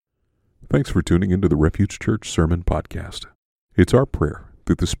Thanks for tuning into the Refuge Church Sermon Podcast. It's our prayer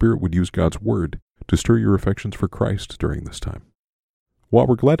that the Spirit would use God's Word to stir your affections for Christ during this time. While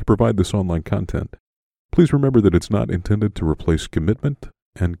we're glad to provide this online content, please remember that it's not intended to replace commitment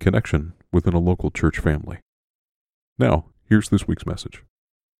and connection within a local church family. Now, here's this week's message.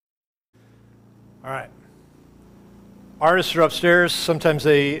 All right. Artists are upstairs. Sometimes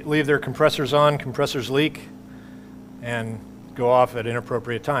they leave their compressors on. Compressors leak and go off at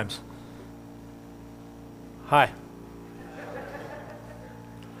inappropriate times. Hi.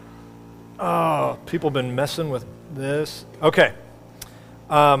 Oh, people have been messing with this. Okay.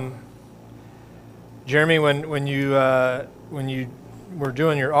 Jeremy, when you were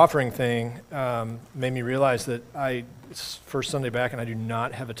doing your offering thing, made me realize that it's first Sunday back and I do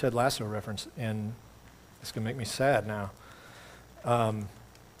not have a Ted Lasso reference, and it's going to make me sad now.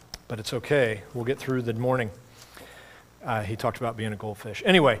 But it's okay. We'll get through the morning. He talked about being a goldfish.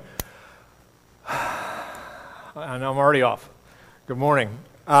 Anyway, and I'm already off. Good morning.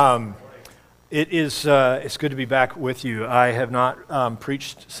 It's good to be back with you. I have not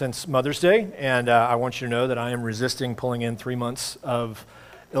preached since Mother's Day, and I want you to know that I am resisting pulling in 3 months of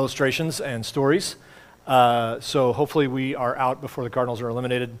illustrations and stories. So hopefully we are out before the Cardinals are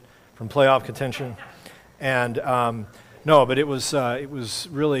eliminated from playoff contention. And no, but it was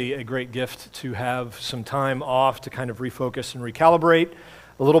really a great gift to have some time off to kind of refocus and recalibrate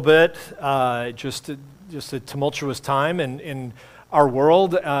a little bit. Just a tumultuous time in our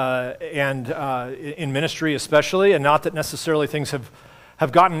world and in ministry especially, and not that necessarily things have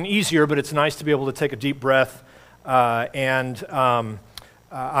gotten easier, but it's nice to be able to take a deep breath. I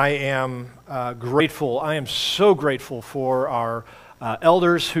am grateful. I am so grateful for our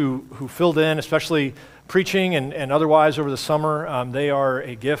elders who filled in, especially preaching and otherwise over the summer. They are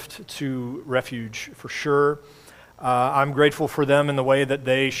a gift to Refuge for sure. I'm grateful for them in the way that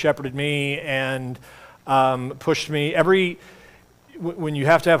they shepherded me and pushed me. When you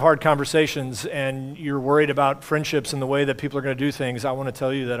have to have hard conversations and you're worried about friendships and the way that people are going to do things, I want to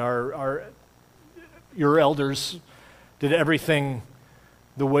tell you that your elders did everything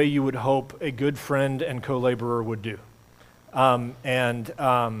the way you would hope a good friend and co-laborer would do.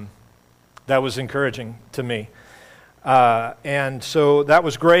 That was encouraging to me. And so that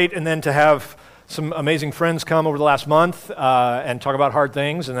was great. And then to have some amazing friends come over the last month and talk about hard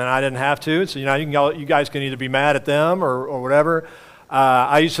things, and then I didn't have to. So, you guys can either be mad at them or whatever.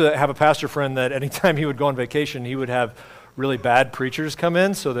 I used to have a pastor friend that anytime he would go on vacation, he would have really bad preachers come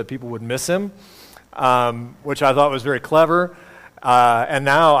in so that people would miss him, which I thought was very clever. And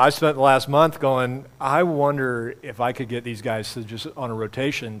now I spent the last month going, I wonder if I could get these guys to just on a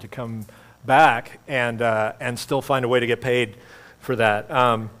rotation to come back and still find a way to get paid for that.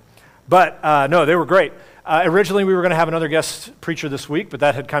 But no, they were great. Originally, we were going to have another guest preacher this week, but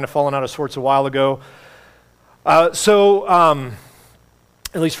that had kind of fallen out of sorts a while ago.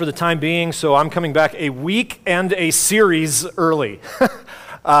 At least for the time being, so I'm coming back a week and a series early.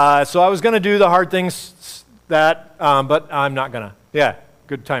 So I was going to do the hard things but I'm not going to. Yeah,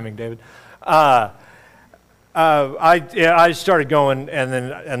 good timing, David. I started going, and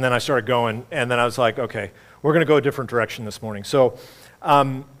then I started going, and then I was like, okay, we're going to go a different direction this morning. So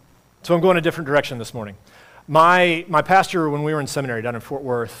I'm going a different direction this morning. My pastor, when we were in seminary down in Fort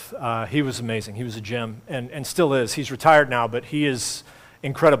Worth, he was amazing. He was a gem, and still is. He's retired now, but he is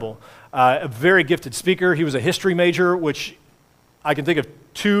incredible. A very gifted speaker. He was a history major, which I can think of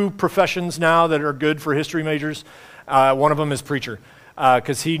two professions now that are good for history majors. One of them is preacher,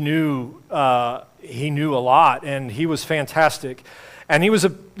 because he knew a lot, and he was fantastic. And he was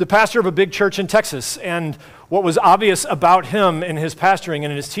the pastor of a big church in Texas, and what was obvious about him in his pastoring and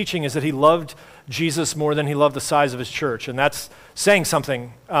in his teaching is that he loved Jesus more than he loved the size of his church, and that's saying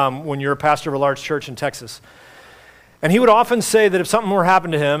something when you're a pastor of a large church in Texas. And he would often say that if something were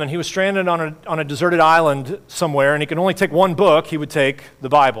happened to him and he was stranded on a deserted island somewhere and he could only take one book, he would take the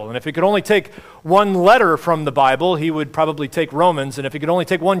Bible. And if he could only take one letter from the Bible, he would probably take Romans. And if he could only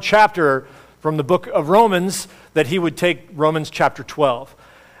take one chapter from the book of Romans, that he would take Romans chapter 12.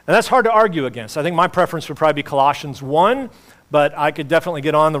 And that's hard to argue against. I think my preference would probably be Colossians 1, but I could definitely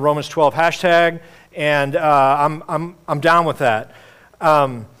get on the Romans 12 hashtag, and I'm down with that.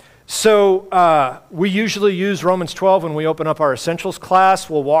 So we usually use Romans 12 when we open up our Essentials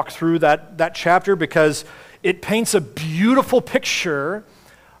class. We'll walk through that chapter because it paints a beautiful picture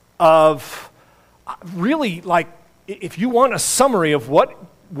of really, like, if you want a summary of what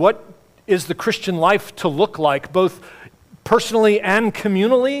is the Christian life to look like, both personally and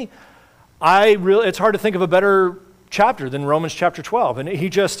communally, it's hard to think of a better chapter than Romans chapter 12. And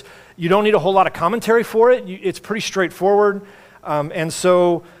you don't need a whole lot of commentary for it. It's pretty straightforward. And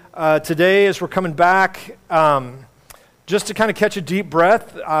so today, as we're coming back, just to kind of catch a deep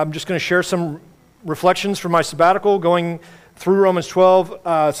breath, I'm just going to share some reflections from my sabbatical, going through Romans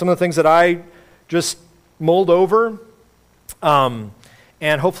 12, some of the things that I just mulled over, and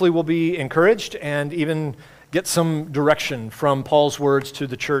hopefully we'll be encouraged and even get some direction from Paul's words to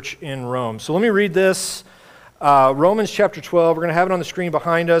the church in Rome. So let me read this. Romans chapter 12, we're going to have it on the screen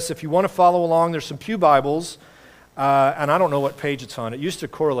behind us. If you want to follow along, there's some pew Bibles, and I don't know what page it's on. It used to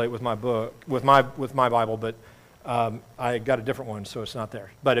correlate with my book, with my Bible, but I got a different one, so it's not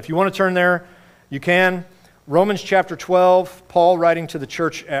there. But if you want to turn there, you can. Romans chapter 12, Paul writing to the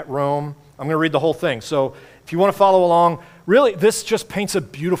church at Rome. I'm going to read the whole thing. So if you want to follow along, really, this just paints a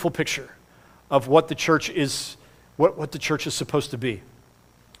beautiful picture of what the church is, what the church is supposed to be.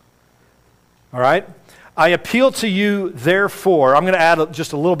 All right? I appeal to you, therefore. I'm going to add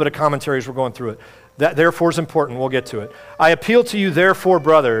just a little bit of commentary as we're going through it. That therefore is important. We'll get to it. I appeal to you, therefore,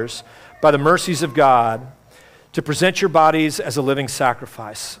 brothers, by the mercies of God, to present your bodies as a living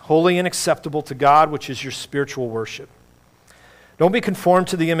sacrifice, holy and acceptable to God, which is your spiritual worship. Don't be conformed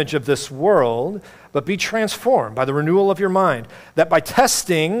to the image of this world, but be transformed by the renewal of your mind, that by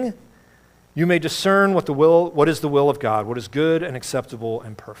testing you may discern what is the will of God, what is good and acceptable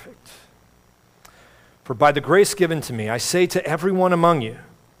and perfect. For by the grace given to me, I say to everyone among you,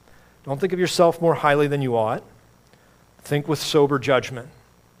 don't think of yourself more highly than you ought. Think with sober judgment,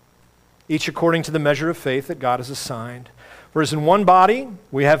 each according to the measure of faith that God has assigned. For as in one body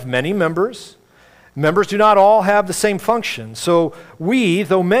we have many members, members do not all have the same function. So we,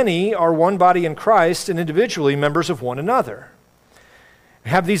 though many, are one body in Christ and individually members of one another. We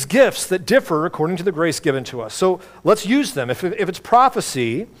have these gifts that differ according to the grace given to us. So let's use them. If it's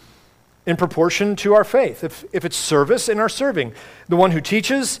prophecy, in proportion to our faith. If it's service, in our serving. The one who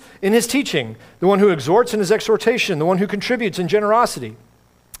teaches, in his teaching. The one who exhorts, in his exhortation. The one who contributes, in generosity.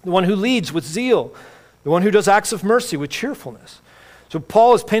 The one who leads, with zeal. The one who does acts of mercy, with cheerfulness. So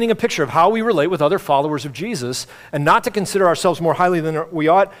Paul is painting a picture of how we relate with other followers of Jesus, and not to consider ourselves more highly than we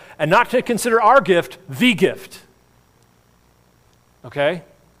ought, and not to consider our gift the gift. Okay?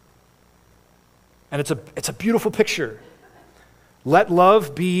 And it's a beautiful picture. Let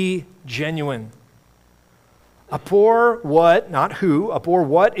love be genuine. Abhor what, not who, abhor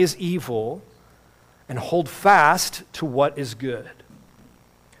what is evil, and hold fast to what is good.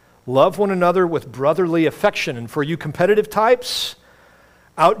 Love one another with brotherly affection, and for you competitive types,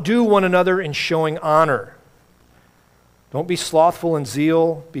 outdo one another in showing honor. Don't be slothful in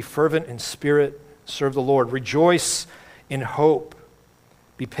zeal, be fervent in spirit, serve the Lord. Rejoice in hope,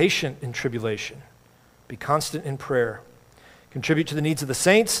 be patient in tribulation, be constant in prayer. Contribute to the needs of the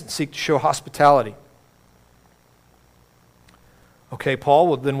saints and seek to show hospitality. Okay, Paul,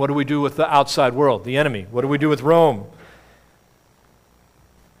 well, then what do we do with the outside world, the enemy? What do we do with Rome?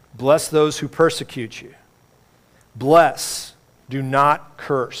 Bless those who persecute you. Bless, do not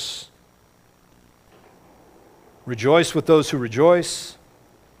curse. Rejoice with those who rejoice.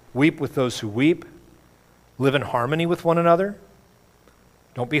 Weep with those who weep. Live in harmony with one another.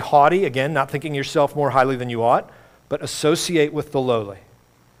 Don't be haughty, again, not thinking yourself more highly than you ought, but associate with the lowly.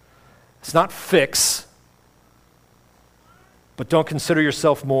 It's not fix, but don't consider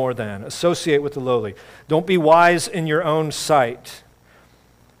yourself more than. Associate with the lowly. Don't be wise in your own sight.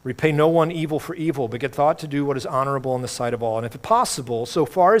 Repay no one evil for evil, but get thought to do what is honorable in the sight of all. And if possible, so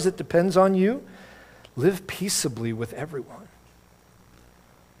far as it depends on you, live peaceably with everyone.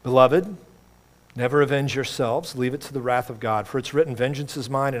 Beloved, never avenge yourselves. Leave it to the wrath of God. For it's written, vengeance is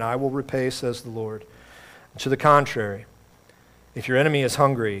mine, and I will repay, says the Lord. To the contrary, if your enemy is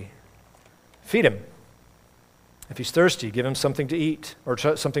hungry, feed him. If he's thirsty, give him something to eat or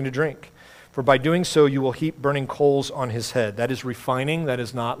something to drink. For by doing so, you will heap burning coals on his head. That is refining. That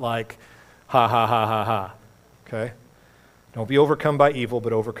is not like, ha, ha, ha, ha, ha. Okay? Don't be overcome by evil,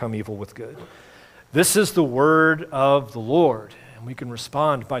 but overcome evil with good. This is the word of the Lord. And we can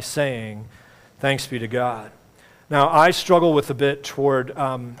respond by saying, thanks be to God. Now, I struggle with a bit toward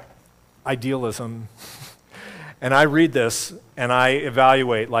idealism. And I read this, and I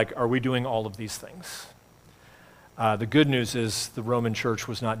evaluate, like, are we doing all of these things? The good news is the Roman church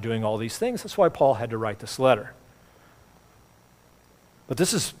was not doing all these things. That's why Paul had to write this letter. But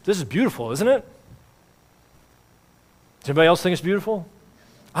this is beautiful, isn't it? Does anybody else think it's beautiful?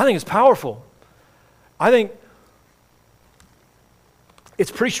 I think it's powerful. I think it's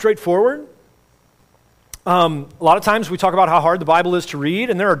pretty straightforward. A lot of times we talk about how hard the Bible is to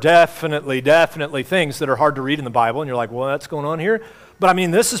read, and there are definitely things that are hard to read in the Bible, and you're like, well, what's going on here? But I mean,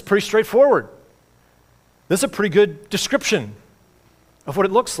 this is pretty straightforward. This is a pretty good description of what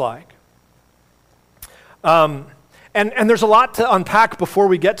it looks like. And And there's a lot to unpack before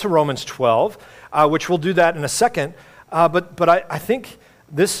we get to Romans 12, which we'll do that in a second. But I think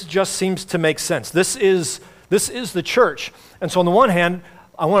this just seems to make sense. This is the church. And so on the one hand,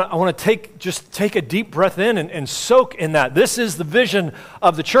 I want to take a deep breath in and soak in that. This is the vision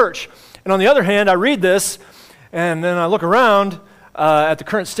of the church. And on the other hand, I read this, and then I look around at the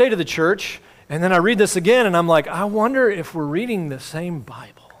current state of the church, and then I read this again, and I'm like, I wonder if we're reading the same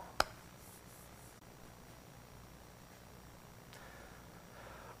Bible.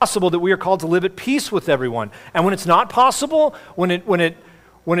 Possible that we are called to live at peace with everyone. And when it's not possible, when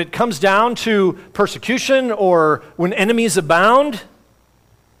it comes down to persecution or when enemies abound,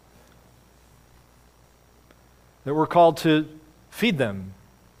 that we're called to feed them,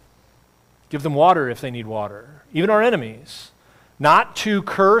 give them water if they need water, even our enemies, not to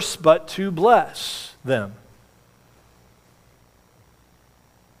curse but to bless them.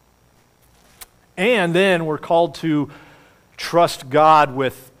 And then we're called to trust God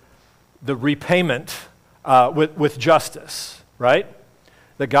with the repayment, with justice, right?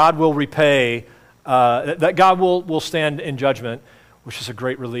 That God will repay, that God will stand in judgment, which is a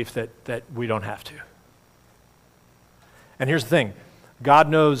great relief that we don't have to. And here's the thing. God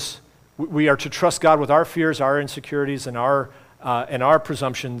knows we are to trust God with our fears, our insecurities, and our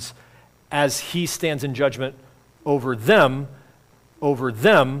presumptions as he stands in judgment over them,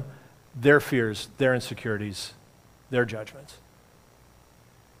 their fears, their insecurities, their judgments.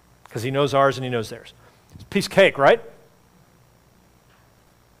 Because he knows ours and he knows theirs. It's a piece of cake, right?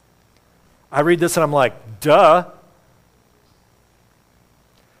 I read this and I'm like, duh.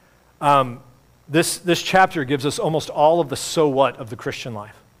 This chapter gives us almost all of the so what of the Christian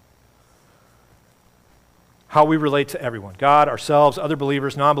life. How we relate to everyone, God, ourselves, other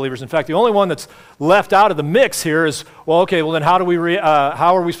believers, non-believers. In fact, the only one that's left out of the mix here is, then how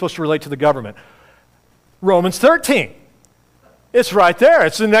are we supposed to relate to the government? Romans 13. It's right there.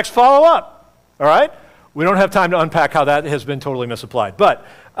 It's the next follow-up, all right? We don't have time to unpack how that has been totally misapplied, but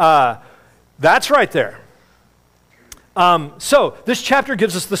that's right there. So this chapter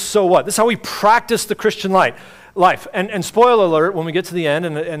gives us the so what. This is how we practice the Christian life. And spoiler alert, when we get to the end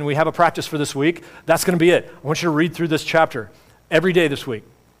and we have a practice for this week, that's going to be it. I want you to read through this chapter every day this week.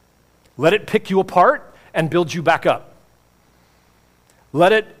 Let it pick you apart and build you back up.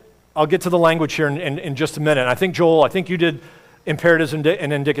 I'll get to the language here in just a minute. I think, Joel, you did imperatives and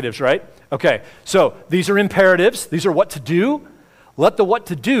indicatives, right? Okay, so these are imperatives. These are what to do. Let the what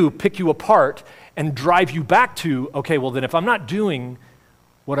to do pick you apart and drive you back to, then if I'm not doing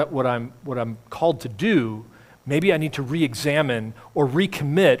what I'm called to do, maybe I need to re-examine or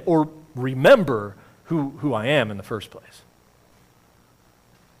recommit or remember who I am in the first place.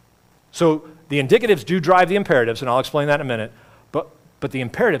 So the indicatives do drive the imperatives, and I'll explain that in a minute, but the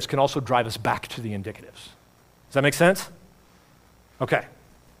imperatives can also drive us back to the indicatives. Does that make sense? Okay.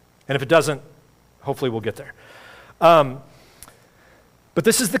 And if it doesn't, hopefully we'll get there. But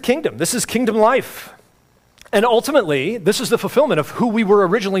this is the kingdom. This is kingdom life. And ultimately, this is the fulfillment of who we were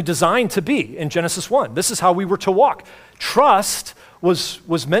originally designed to be in Genesis 1. This is how we were to walk. Trust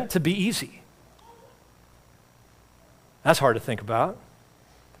was meant to be easy. That's hard to think about.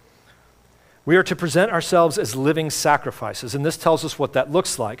 We are to present ourselves as living sacrifices, and this tells us what that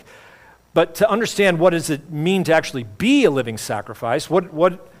looks like. But to understand what does it mean to actually be a living sacrifice,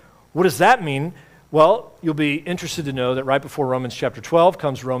 what does that mean? Well, you'll be interested to know that right before Romans chapter 12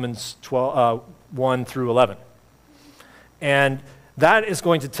 comes Romans 1 through 11. And that is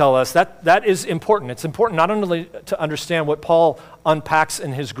going to tell us that is important. It's important not only to understand what Paul unpacks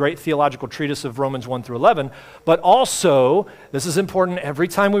in his great theological treatise of Romans 1 through 11, but also, this is important every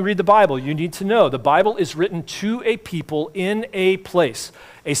time we read the Bible, you need to know the Bible is written to a people in a place,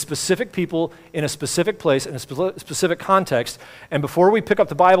 a specific people in a specific place, in a specific context. And before we pick up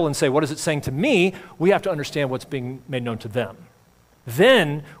the Bible and say, what is it saying to me, we have to understand what's being made known to them.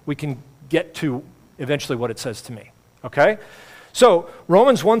 Then we can get to eventually what it says to me, okay? So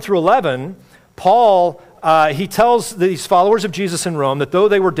Romans 1 through 11, Paul, he tells these followers of Jesus in Rome that though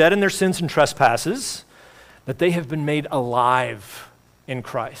they were dead in their sins and trespasses, that they have been made alive in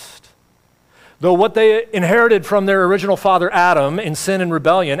Christ. Though what they inherited from their original father Adam in sin and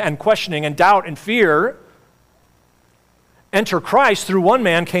rebellion and questioning and doubt and fear, enter Christ, through one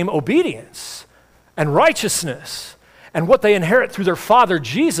man came obedience and righteousness. And what they inherit through their father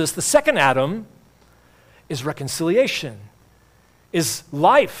Jesus, the second Adam, is reconciliation, is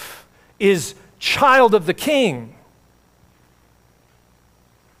life, is child of the King.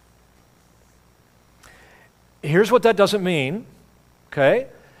 Here's what that doesn't mean, okay?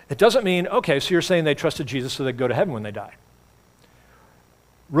 It doesn't mean, so you're saying they trusted Jesus so they'd go to heaven when they die.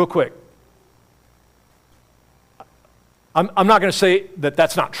 Real quick. I'm not going to say that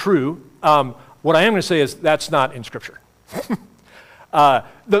that's not true. What I am going to say is that's not in Scripture.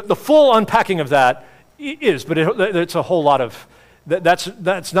 The full unpacking of that is, but it's a whole lot of,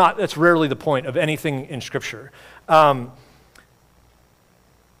 that's rarely the point of anything in Scripture.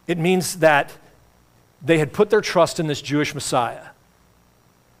 It means that they had put their trust in this Jewish Messiah,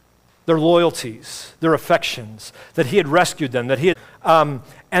 their loyalties, their affections, that he had rescued them,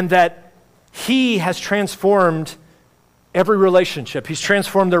 and that he has transformed every relationship. He's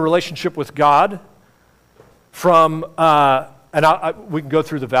transformed their relationship with God from, we can go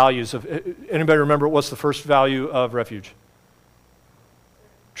through the values of, anybody remember what's the first value of refuge?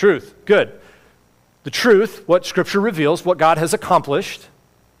 Truth. Good. The truth, what Scripture reveals, what God has accomplished,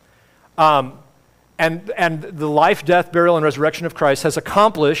 and the life, death, burial, and resurrection of Christ has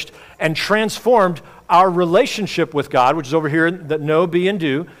accomplished and transformed our relationship with God, which is over here, that know, be, and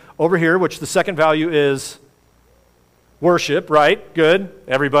do. Over here, which the second value is worship, right? Good,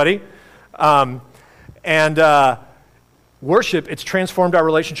 everybody. Worship, it's transformed our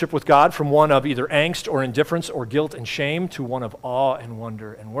relationship with God from one of either angst or indifference or guilt and shame to one of awe and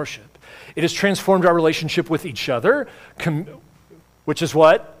wonder and worship. It has transformed our relationship with each other, which is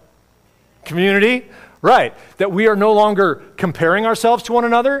what? Community, right. That we are no longer comparing ourselves to one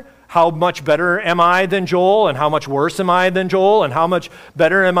another. How much better am I than Joel, and how much worse am I than Joel, and how much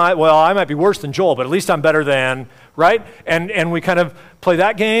better am I? Well, I might be worse than Joel, but at least I'm better than, right? And we kind of play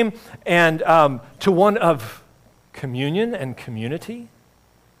that game, and to one of communion and community,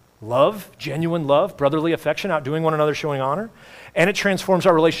 love, genuine love, brotherly affection, outdoing one another, showing honor. And it transforms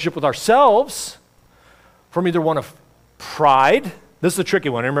our relationship with ourselves from either one of pride. This is a tricky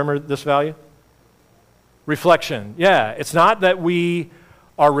one. Remember this value? Reflection. Yeah, it's not that we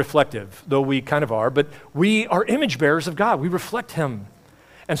are reflective, though we kind of are, but we are image bearers of God. We reflect him.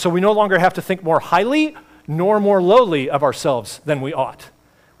 And so we no longer have to think more highly nor more lowly of ourselves than we ought.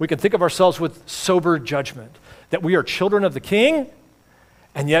 We can think of ourselves with sober judgment, that we are children of the King,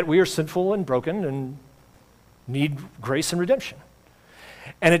 and yet we are sinful and broken and need grace and redemption.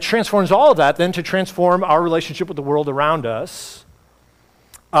 And it transforms all of that then to transform our relationship with the world around us,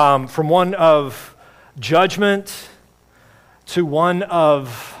 from one of judgment to one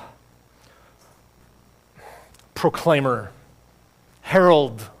of proclaimer,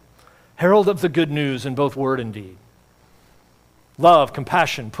 herald of the good news in both word and deed. Love,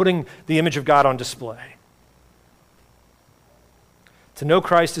 compassion, putting the image of God on display. To know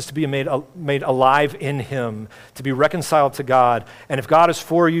Christ is to be made alive in him, to be reconciled to God. And if God is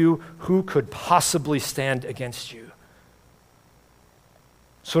for you, who could possibly stand against you?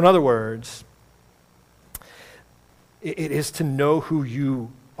 So in other words, it is to know who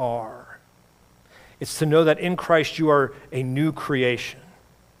you are. It's to know that in Christ you are a new creation.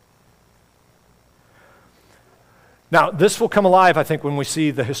 Now, this will come alive, I think, when we see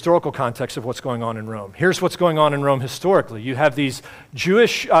the historical context of what's going on in Rome. Here's what's going on in Rome historically. You have these you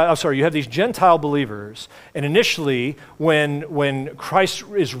have these Gentile believers, and initially, when Christ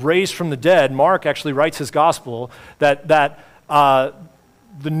is raised from the dead, Mark actually writes his gospel that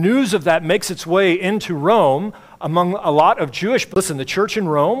the news of that makes its way into Rome among a lot of Jewish. Listen, the church in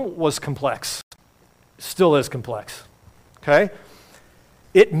Rome was complex, still is complex. Okay,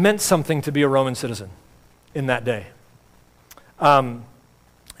 it meant something to be a Roman citizen in that day. And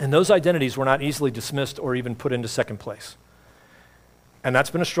those identities were not easily dismissed or even put into second place. And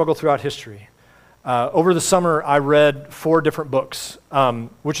that's been a struggle throughout history. Over the summer, I read 4 different books,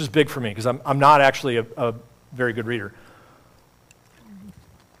 which is big for me because I'm not actually a very good reader.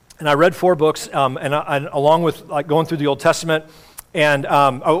 And I read 4 books, and along with going through the Old Testament, and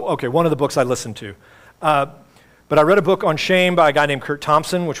one of the books I listened to. But I read a book on shame by a guy named Kurt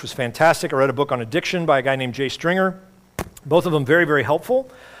Thompson, which was fantastic. I read a book on addiction by a guy named Jay Stringer. Both of them very, very helpful,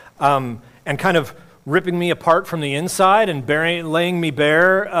 and kind of ripping me apart from the inside and laying me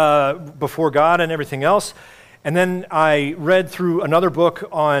bare before God and everything else. And then I read through another book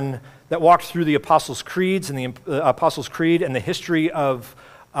that walked through the Apostles' Creeds and the Apostles' Creed and the history of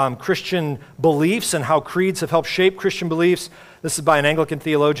Christian beliefs and how creeds have helped shape Christian beliefs. This is by an Anglican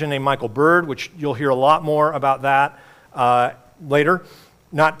theologian named Michael Bird, which you'll hear a lot more about that later.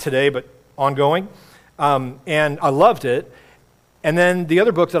 Not today, but ongoing. And I loved it. And then the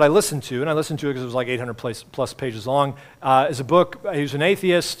other book that I listened to, and I listened to it because it was like 800 plus pages long, is a book. He's an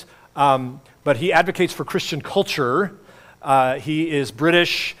atheist, but he advocates for Christian culture. He is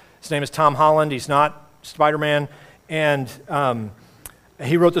British. His name is Tom Holland. He's not Spider-Man. And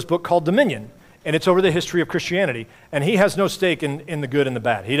he wrote this book called Dominion, and it's over the history of Christianity. And he has no stake in the good and the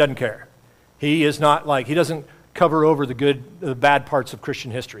bad. He doesn't care. He is not he doesn't cover over the bad parts of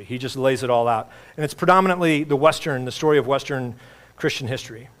Christian history. He just lays it all out. And it's predominantly the story of Western Christian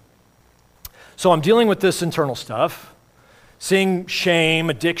history. So I'm dealing with this internal stuff, seeing shame,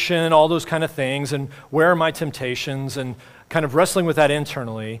 addiction, all those kind of things, and where are my temptations, and kind of wrestling with that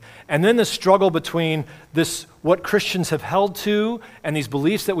internally. And then the struggle between what Christians have held to and these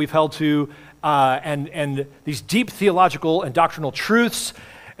beliefs that we've held to, and these deep theological and doctrinal truths,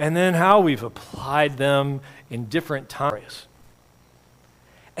 and then how we've applied them in different times.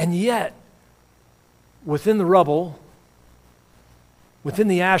 And yet, within the rubble, within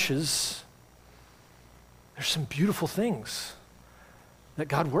the ashes, there's some beautiful things that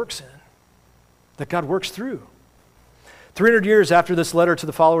God works in, that God works through. 300 years after this letter to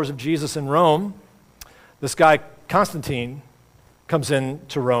the followers of Jesus in Rome, this guy, Constantine, comes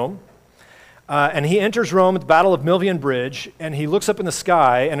into Rome, and he enters Rome at the Battle of Milvian Bridge, and he looks up in the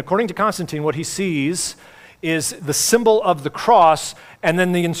sky, and according to Constantine, what he sees is the symbol of the cross, and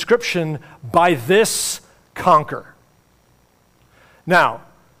then the inscription, "By this conquer." Now,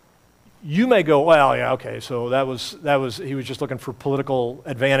 you may go, well, yeah, okay, so that was he was just looking for political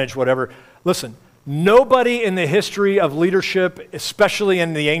advantage, whatever. Listen, nobody in the history of leadership, especially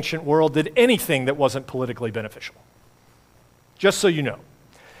in the ancient world, did anything that wasn't politically beneficial. Just so you know.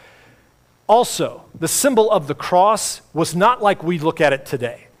 Also, the symbol of the cross was not like we look at it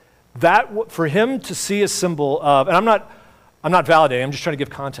today. That, for him to see a symbol of, and I'm not validating, I'm just trying to give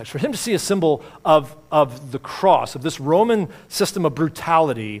context. For him to see a symbol of the cross, of this Roman system of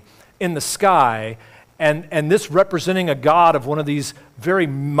brutality in the sky, and this representing a god of one of these very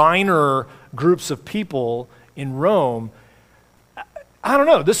minor groups of people in Rome, I don't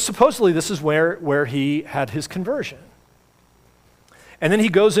know, supposedly this is where he had his conversion. And then he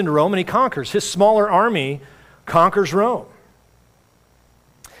goes into Rome and he conquers. His smaller army conquers Rome.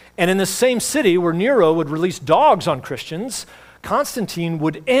 And in the same city where Nero would release dogs on Christians, Constantine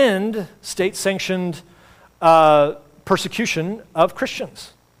would end state-sanctioned persecution of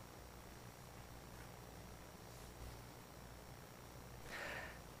Christians.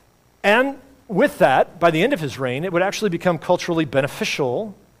 And with that, by the end of his reign, it would actually become culturally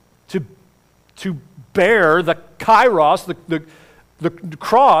beneficial to bear the kairos, the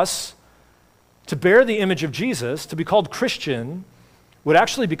cross, to bear the image of Jesus, to be called Christian, would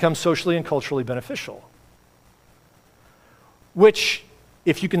actually become socially and culturally beneficial. Which,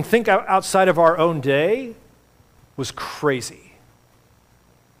 if you can think outside of our own day, was crazy.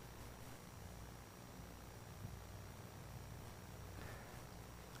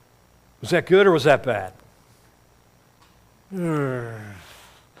 Was that good or was that bad? And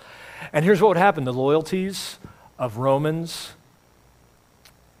here's what would happen. The loyalties of Romans,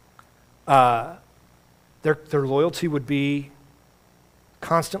 their loyalty would be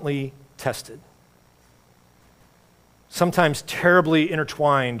constantly tested. Sometimes terribly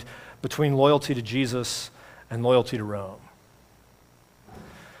intertwined between loyalty to Jesus and loyalty to Rome.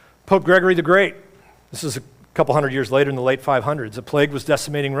 Pope Gregory the Great, this is a couple hundred years later in the late 500s, a plague was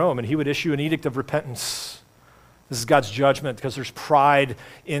decimating Rome, and he would issue an edict of repentance. This is God's judgment because there's pride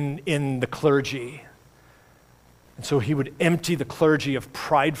in the clergy. And so he would empty the clergy of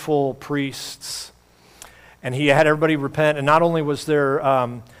prideful priests. And he had everybody repent, and not only was there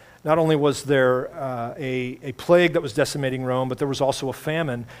a plague that was decimating Rome, but there was also a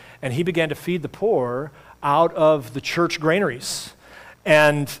famine, and he began to feed the poor out of the church granaries.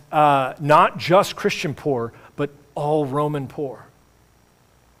 And not just Christian poor, but all Roman poor.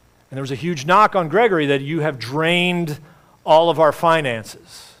 And there was a huge knock on Gregory that you have drained all of our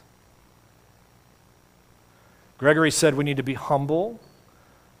finances. Gregory said we need to be humble,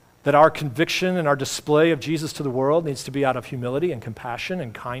 that our conviction and our display of Jesus to the world needs to be out of humility and compassion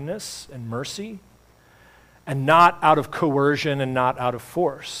and kindness and mercy, and not out of coercion and not out of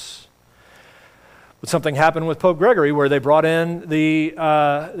force. But something happened with Pope Gregory where they brought in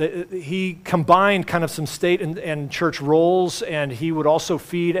he combined kind of some state and church roles, and he would also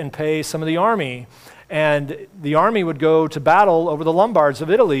feed and pay some of the army. And the army would go to battle over the Lombards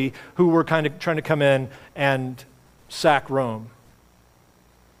of Italy, who were kind of trying to come in and sack Rome.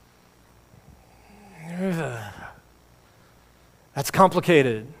 That's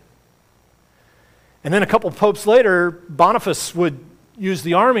complicated. And then a couple popes later, Boniface would use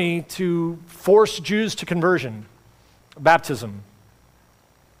the army to force Jews to conversion, baptism,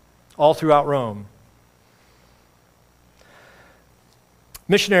 all throughout Rome.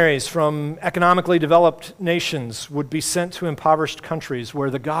 Missionaries from economically developed nations would be sent to impoverished countries where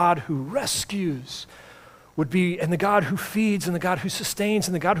the God who rescues would be, and the God who feeds, and the God who sustains,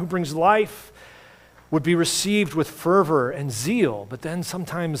 and the God who brings life would be received with fervor and zeal, but then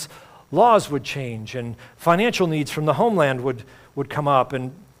sometimes laws would change, and financial needs from the homeland would come up,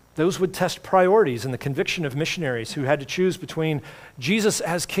 and those would test priorities and the conviction of missionaries who had to choose between Jesus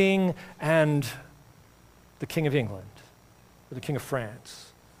as king and the King of England or the King of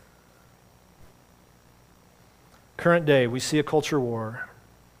France. Current day, we see a culture war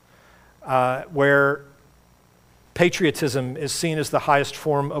where patriotism is seen as the highest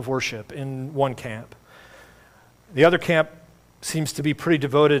form of worship in one camp. The other camp seems to be pretty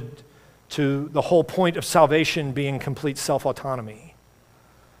devoted to the whole point of salvation being complete self-autonomy.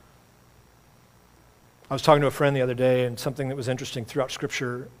 I was talking to a friend the other day, and something that was interesting throughout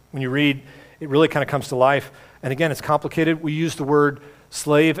Scripture, when you read, it really kind of comes to life. And again, it's complicated. We use the word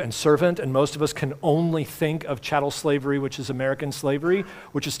slave and servant, and most of us can only think of chattel slavery, which is American slavery,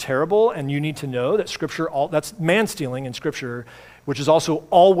 which is terrible. And you need to know that Scripture, that's man-stealing in Scripture, which is also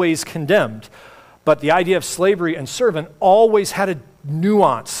always condemned. But the idea of slavery and servant always had a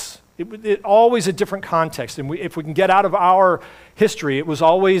nuance. It always a different context. And if we can get out of our history, it was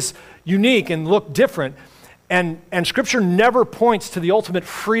always unique and looked different. And Scripture never points to the ultimate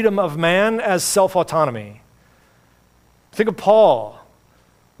freedom of man as self-autonomy. Think of Paul.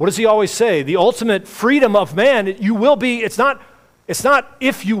 What does he always say? The ultimate freedom of man, you will be, it's not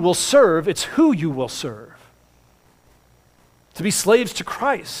if you will serve, it's who you will serve. To be slaves to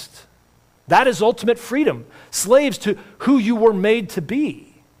Christ. That is ultimate freedom. Slaves to who you were made to be.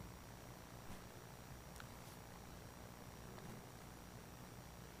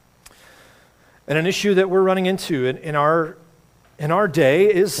 And an issue that we're running into in our day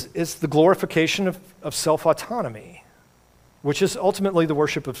is the glorification of self-autonomy, which is ultimately the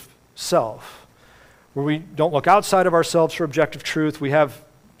worship of self, where we don't look outside of ourselves for objective truth. We have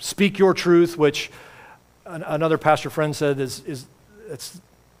speak your truth, which another pastor friend said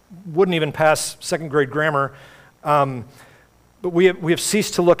wouldn't even pass second grade grammar. But we have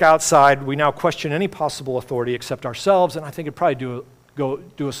ceased to look outside. We now question any possible authority except ourselves, and I think it'd probably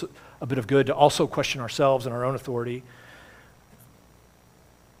do us a bit of good to also question ourselves and our own authority.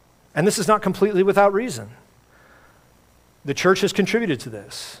 And this is not completely without reason. The church has contributed to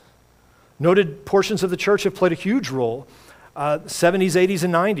this. Noted portions of the church have played a huge role. 70s, 80s,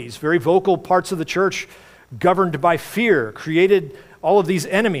 and 90s, very vocal parts of the church governed by fear, created all of these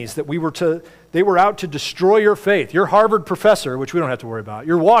enemies that they were out to destroy your faith. Your Harvard professor, which we don't have to worry about,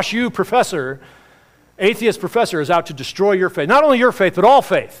 your Wash U professor, atheist professor is out to destroy your faith. Not only your faith, but all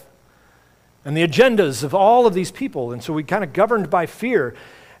faith. And the agendas of all of these people. And so we kind of governed by fear.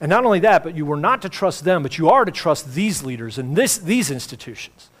 And not only that, but you were not to trust them, but you are to trust these leaders and these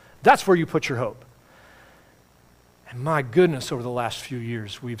institutions. That's where you put your hope. And my goodness, over the last few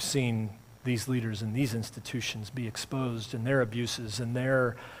years, we've seen these leaders and these institutions be exposed in their abuses and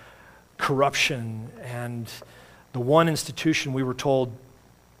their corruption. And the one institution we were told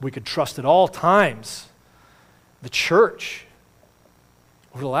we could trust at all times, the church,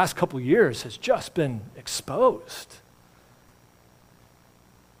 over the last couple of years has just been exposed.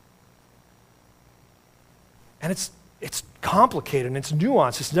 And it's complicated and it's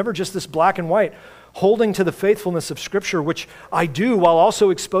nuanced. It's never just this black and white. Holding to the faithfulness of Scripture, which I do while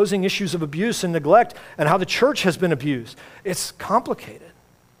also exposing issues of abuse and neglect and how the church has been abused. It's complicated.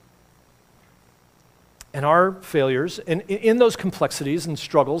 And our failures, and in those complexities and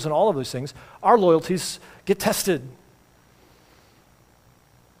struggles and all of those things, our loyalties get tested.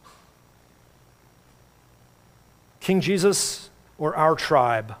 King Jesus or our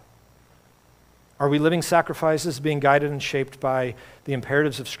tribe? Are we living sacrifices being guided and shaped by the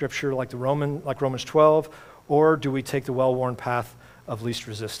imperatives of Scripture like Romans 12, or do we take the well-worn path of least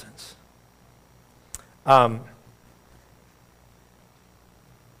resistance? All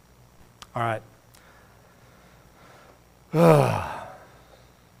right. I'm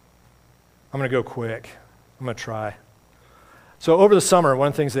going to go quick. I'm going to try. So over the summer, one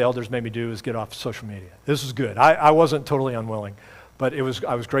of the things the elders made me do is get off social media. This was good. I wasn't totally unwilling, but I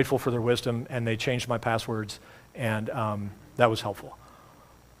was grateful for their wisdom, and they changed my passwords, and that was helpful.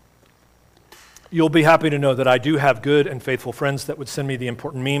 You'll be happy to know that I do have good and faithful friends that would send me the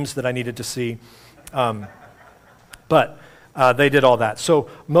important memes that I needed to see. But they did all that. So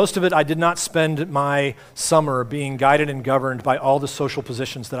most of it, I did not spend my summer being guided and governed by all the social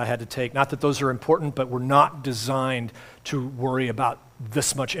positions that I had to take. Not that those are important, but we're not designed to worry about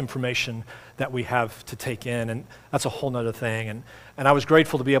this much information that we have to take in, and that's a whole nother thing. And I was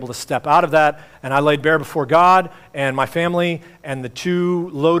grateful to be able to step out of that, and I laid bare before God and my family and the two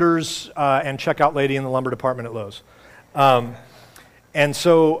loaders and checkout lady in the lumber department at Lowe's. And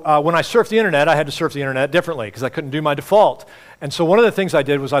so when I surfed the internet, I had to surf the internet differently because I couldn't do my default. And so one of the things I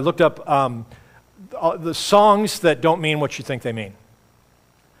did was I looked up the songs that don't mean what you think they mean.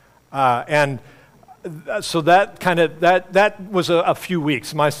 So that was a few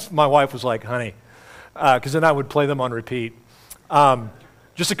weeks. My wife was like, honey, because then I would play them on repeat.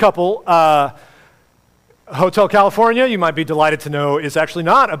 Just a couple. Hotel California, you might be delighted to know, is actually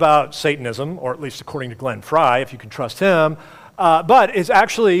not about Satanism, or at least according to Glenn Fry, if you can trust him, but it's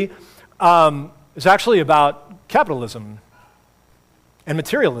actually about capitalism and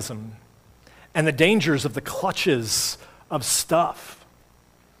materialism and the dangers of the clutches of stuff.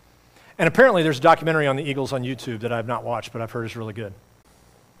 And apparently there's a documentary on the Eagles on YouTube that I've not watched, but I've heard is really good.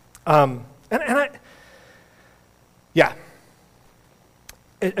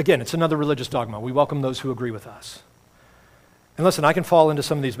 Again, it's another religious dogma. We welcome those who agree with us. And listen, I can fall into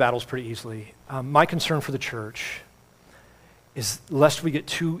some of these battles pretty easily. My concern for the church is lest we get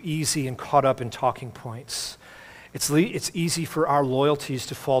too easy and caught up in talking points. It's easy for our loyalties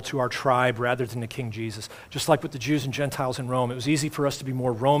to fall to our tribe rather than to King Jesus. Just like with the Jews and Gentiles in Rome, it was easy for us to be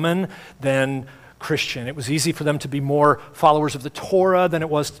more Roman than Christian. It was easy for them to be more followers of the Torah than it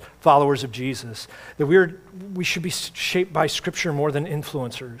was followers of Jesus. That we should be shaped by Scripture more than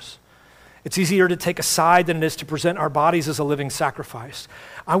influencers. It's easier to take a side than it is to present our bodies as a living sacrifice.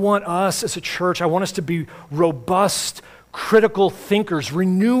 I want us as a church, I want us to be robust, critical thinkers,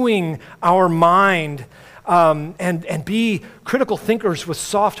 renewing our mind, and be critical thinkers with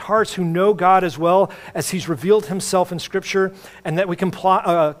soft hearts who know God as well as He's revealed Himself in Scripture, and that we can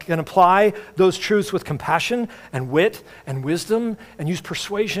apply those truths with compassion and wit and wisdom, and use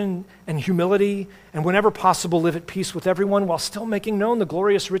persuasion and humility, and whenever possible live at peace with everyone while still making known the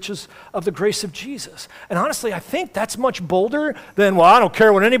glorious riches of the grace of Jesus. And honestly, I think that's much bolder than, well, I don't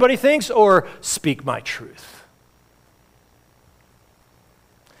care what anybody thinks, or speak my truth.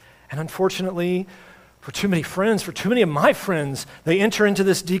 And unfortunately, for too many friends, for too many of my friends, they enter into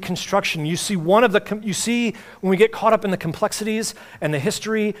this deconstruction. You see when we get caught up in the complexities and the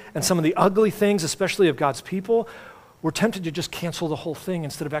history and some of the ugly things, especially of God's people, we're tempted to just cancel the whole thing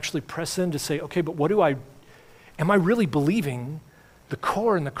instead of actually press in to say, okay, but am I really believing the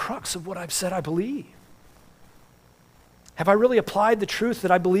core and the crux of what I've said I believe? Have I really applied the truth that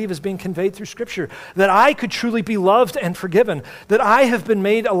I believe is being conveyed through Scripture? That I could truly be loved and forgiven? That I have been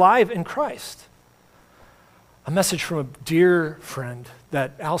made alive in Christ? A message from a dear friend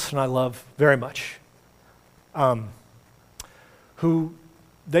that Alice and I love very much, who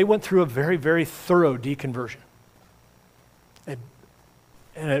they went through a very, very thorough deconversion. And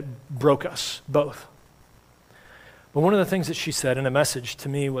it broke us both. But one of the things that she said in a message to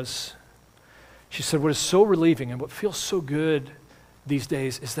me was, she said, what is so relieving and what feels so good these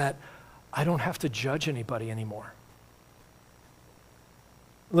days is that I don't have to judge anybody anymore.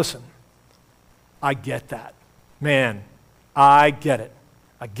 Listen, I get that. Man, I get it.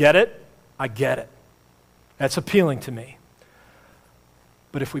 I get it. I get it. That's appealing to me.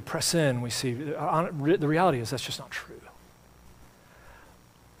 But if we press in, we see, the reality is that's just not true.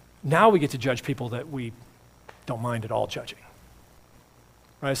 Now we get to judge people that we don't mind at all judging.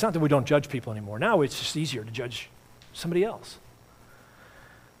 Right? It's not that we don't judge people anymore. Now it's just easier to judge somebody else.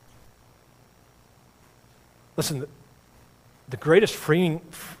 Listen, the greatest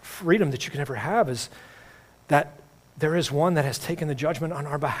freedom that you can ever have is that there is one that has taken the judgment on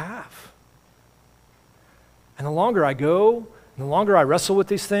our behalf. And the longer I go, and the longer I wrestle with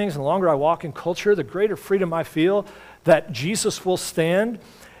these things, and the longer I walk in culture, the greater freedom I feel that Jesus will stand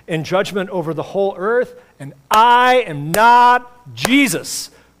in judgment over the whole earth, and I am not Jesus.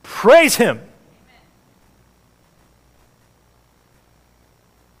 Praise Him. Amen.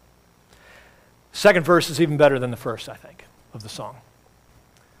 Second verse is even better than the first, I think, of the song.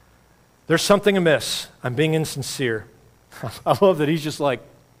 There's something amiss. I'm being insincere. I love that he's just like,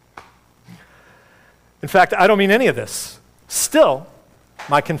 in fact, I don't mean any of this. Still,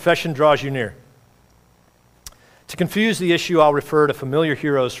 my confession draws you near. To confuse the issue, I'll refer to familiar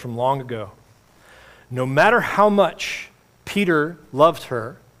heroes from long ago. No matter how much Peter loved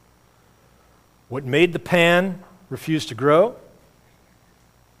her, what made the pan refuse to grow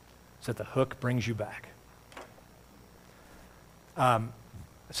is that the hook brings you back.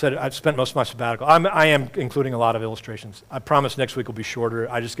 I've spent most of my sabbatical. I am including a lot of illustrations. I promise next week will be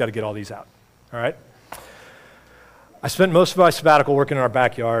shorter. I just got to get all these out. All right? I spent most of my sabbatical working in our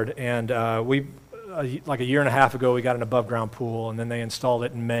backyard, and like a year and a half ago, we got an above-ground pool, and then they installed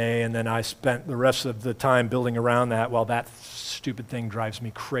it in May, and then I spent the rest of the time building around that. Well, that stupid thing drives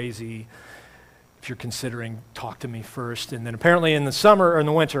me crazy. If you're considering, talk to me first. And then apparently in the summer or in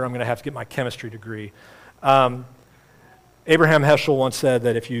the winter, I'm going to have to get my chemistry degree. Abraham Heschel once said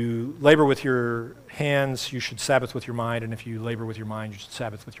that if you labor with your hands, you should Sabbath with your mind, and if you labor with your mind, you should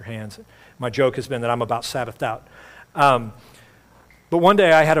Sabbath with your hands. My joke has been that I'm about Sabbathed out. But one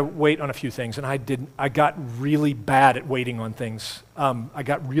day I had to wait on a few things, and I got really bad at waiting on things. I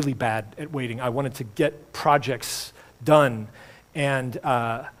got really bad at waiting. I wanted to get projects done, and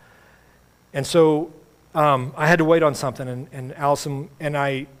so I had to wait on something, and Allison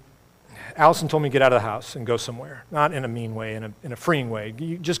told me to get out of the house and go somewhere. Not in a mean way, in a freeing way.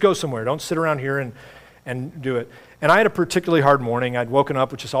 You just go somewhere. Don't sit around here and do it. And I had a particularly hard morning. I'd woken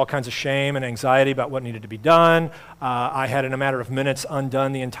up with just all kinds of shame and anxiety about what needed to be done. I had, in a matter of minutes,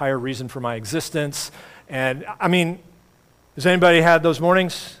 undone the entire reason for my existence. And, I mean, has anybody had those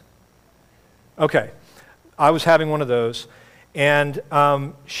mornings? Okay. I was having one of those. And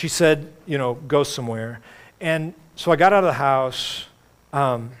she said, go somewhere. And so I got out of the house.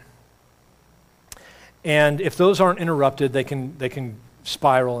 And if those aren't interrupted, they can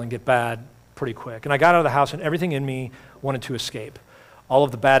spiral and get bad pretty quick. And I got out of the house, and everything in me wanted to escape. All of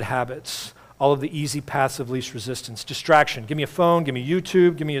the bad habits, all of the easy paths of least resistance, distraction. Give me a phone, give me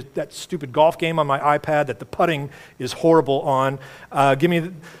YouTube, give me that stupid golf game on my iPad that the putting is horrible on. Give me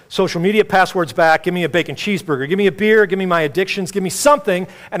the social media passwords back, give me a bacon cheeseburger, give me a beer, give me my addictions, give me something.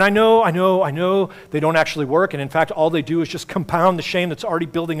 And I know they don't actually work. And in fact, all they do is just compound the shame that's already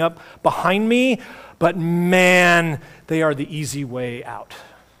building up behind me. But man, they are the easy way out.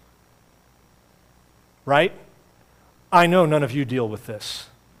 Right? I know none of you deal with this.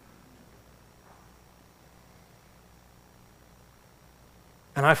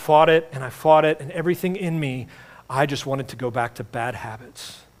 And I fought it, and everything in me, I just wanted to go back to bad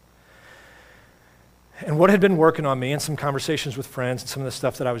habits. And what had been working on me, and some conversations with friends, and some of the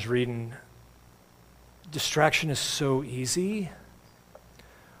stuff that I was reading, distraction is so easy.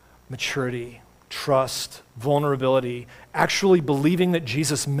 Maturity, trust, vulnerability, actually believing that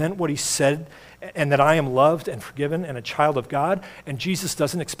Jesus meant what he said, and that I am loved and forgiven and a child of God, and Jesus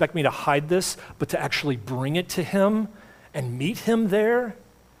doesn't expect me to hide this, but to actually bring it to him and meet him there.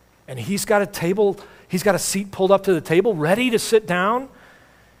 And he's got a seat pulled up to the table, ready to sit down.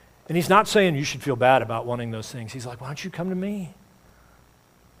 And he's not saying you should feel bad about wanting those things. He's like, why don't you come to me?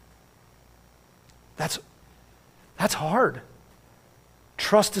 That's hard.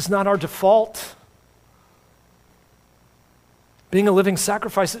 Trust is not our default. Being a living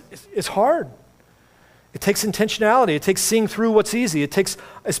sacrifice is hard. It takes intentionality. It takes seeing through what's easy. It takes,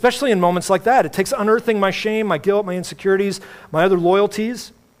 especially in moments like that, it takes unearthing my shame, my guilt, my insecurities, my other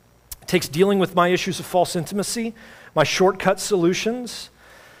loyalties. It takes dealing with my issues of false intimacy, my shortcut solutions,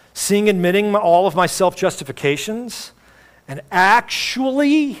 seeing, admitting all of my self-justifications, and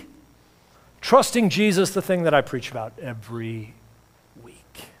actually trusting Jesus, the thing that I preach about every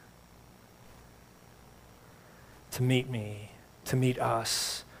week. To meet me, to meet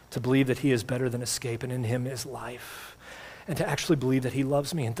us, to believe that he is better than escape and in him is life, and to actually believe that he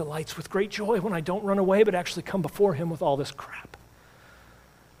loves me and delights with great joy when I don't run away but actually come before him with all this crap.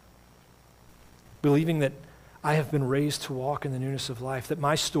 Believing that I have been raised to walk in the newness of life, that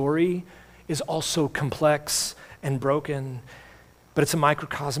my story is also complex and broken, but it's a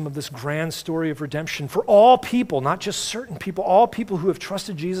microcosm of this grand story of redemption for all people, not just certain people, all people who have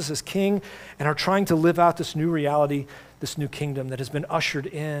trusted Jesus as King and are trying to live out this new reality, this new kingdom that has been ushered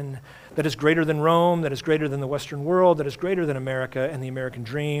in, that is greater than Rome, that is greater than the Western world, that is greater than America and the American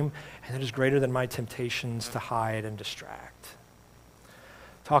dream, and that is greater than my temptations to hide and distract.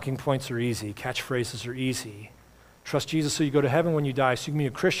 Talking points are easy. Catchphrases are easy. Trust Jesus so you go to heaven when you die, so you can be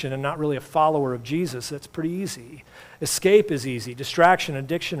a Christian and not really a follower of Jesus. That's pretty easy. Escape is easy. Distraction,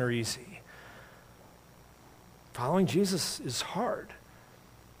 addiction are easy. Following Jesus is hard.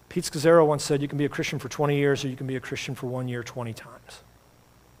 Pete Scazzaro once said you can be a Christian for 20 years or you can be a Christian for 1 year 20 times.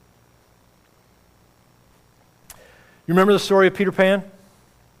 You remember the story of Peter Pan?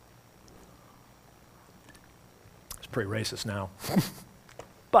 It's pretty racist now.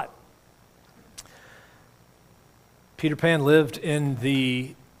 But Peter Pan lived in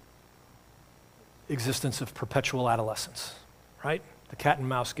the existence of perpetual adolescence, right? The cat and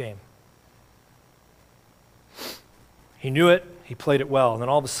mouse game. He knew it, he played it well, and then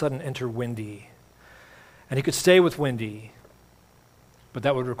all of a sudden enter Wendy. And he could stay with Wendy, but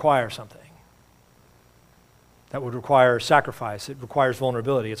that would require something. That would require sacrifice. It requires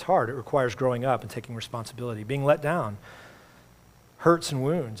vulnerability. It's hard. It requires growing up and taking responsibility. Being let down hurts and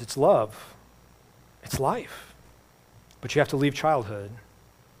wounds. It's love. It's life. But you have to leave childhood.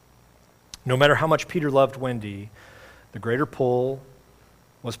 No matter how much Peter loved Wendy, the greater pull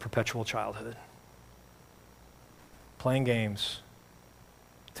was perpetual childhood. Playing games,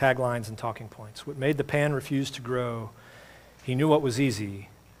 taglines and talking points. What made the pan refuse to grow, he knew what was easy,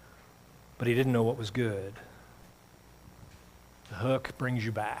 but he didn't know what was good. The hook brings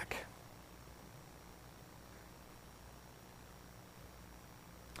you back.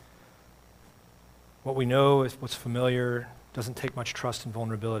 What we know is what's familiar, doesn't take much trust and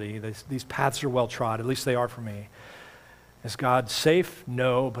vulnerability. These paths are well trod, at least they are for me. Is God safe?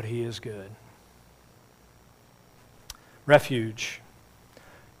 No, but he is good. Refuge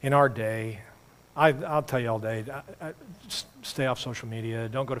in our day. I'll tell you all day, just stay off social media,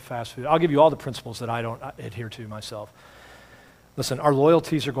 don't go to fast food. I'll give you all the principles that I don't adhere to myself. Listen, our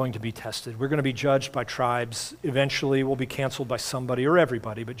loyalties are going to be tested. We're going to be judged by tribes. Eventually, we'll be canceled by somebody or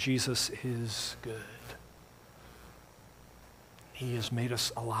everybody, but Jesus is good. He has made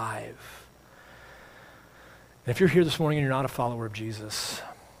us alive. And if you're here this morning and you're not a follower of Jesus,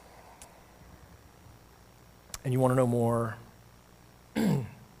 and you want to know more, and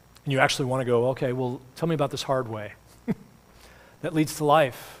you actually want to go, okay, well, tell me about this hard way that leads to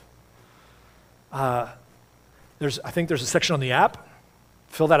life. I think there's a section on the app.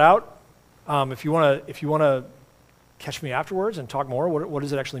 Fill that out. If you want to catch me afterwards and talk more, what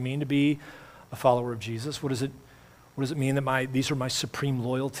does it actually mean to be a follower of Jesus? What does it mean that these are my supreme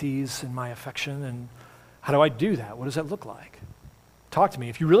loyalties and my affection? And how do I do that? What does that look like? Talk to me.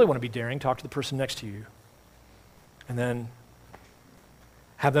 If you really want to be daring, talk to the person next to you. And then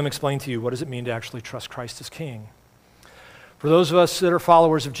have them explain to you, what does it mean to actually trust Christ as King? For those of us that are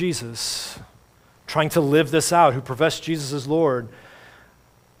followers of Jesus, trying to live this out, who profess Jesus as Lord,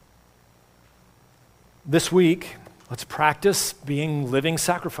 this week, let's practice being living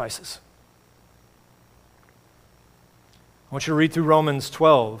sacrifices. I want you to read through Romans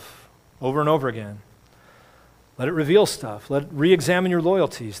 12 over and over again. Let it reveal stuff. Let it re-examine your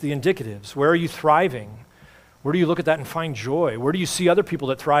loyalties, the indicatives. Where are you thriving? Where do you look at that and find joy? Where do you see other people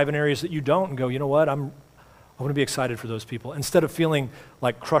that thrive in areas that you don't and go, you know what, I want to be excited for those people, instead of feeling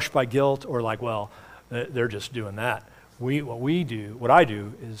like crushed by guilt or like, well, they're just doing that. What I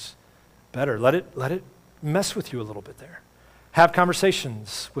do is better. Let it mess with you a little bit there. Have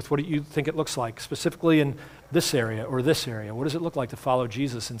conversations with what you think it looks like, specifically in this area or this area. What does it look like to follow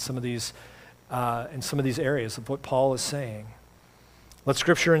Jesus in some of these areas of what Paul is saying? Let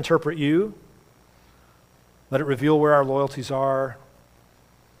Scripture interpret you. Let it reveal where our loyalties are,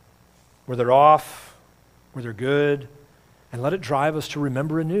 where they're off, where they're good, and let it drive us to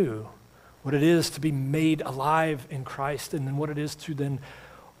remember anew what it is to be made alive in Christ, and then what it is to then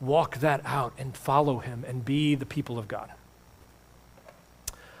walk that out and follow him and be the people of God.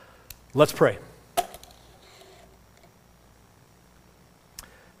 Let's pray.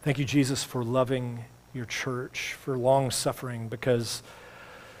 Thank you, Jesus, for loving your church, for long-suffering, because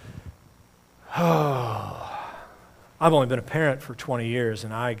I've only been a parent for 20 years,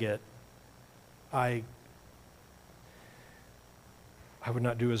 and I would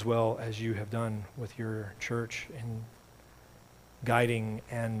not do as well as you have done with your church in guiding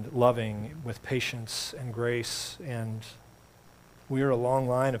and loving with patience and grace, and we are a long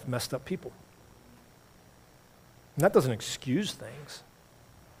line of messed up people. And that doesn't excuse things,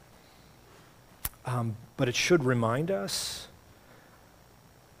 but it should remind us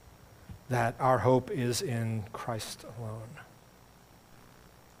that our hope is in Christ alone.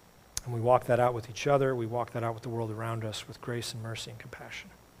 And we walk that out with each other. We walk that out with the world around us with grace and mercy and compassion.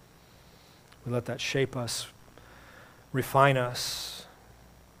 We let that shape us, refine us,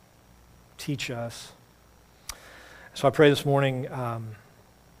 teach us. So I pray this morning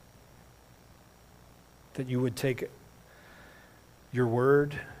that you would take your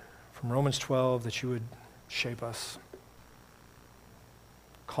word from Romans 12, that you would shape us,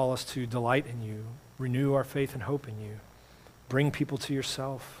 call us to delight in you, renew our faith and hope in you, bring people to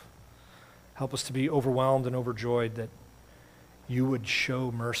yourself, help us to be overwhelmed and overjoyed that you would show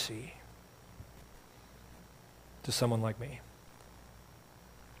mercy to someone like me.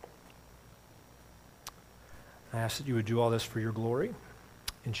 I ask that you would do all this for your glory.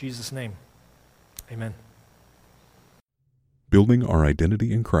 In Jesus' name, amen. Building our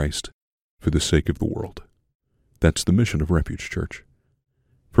identity in Christ for the sake of the world. That's the mission of Refuge Church.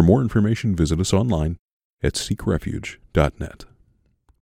 For more information, visit us online at seekrefuge.net.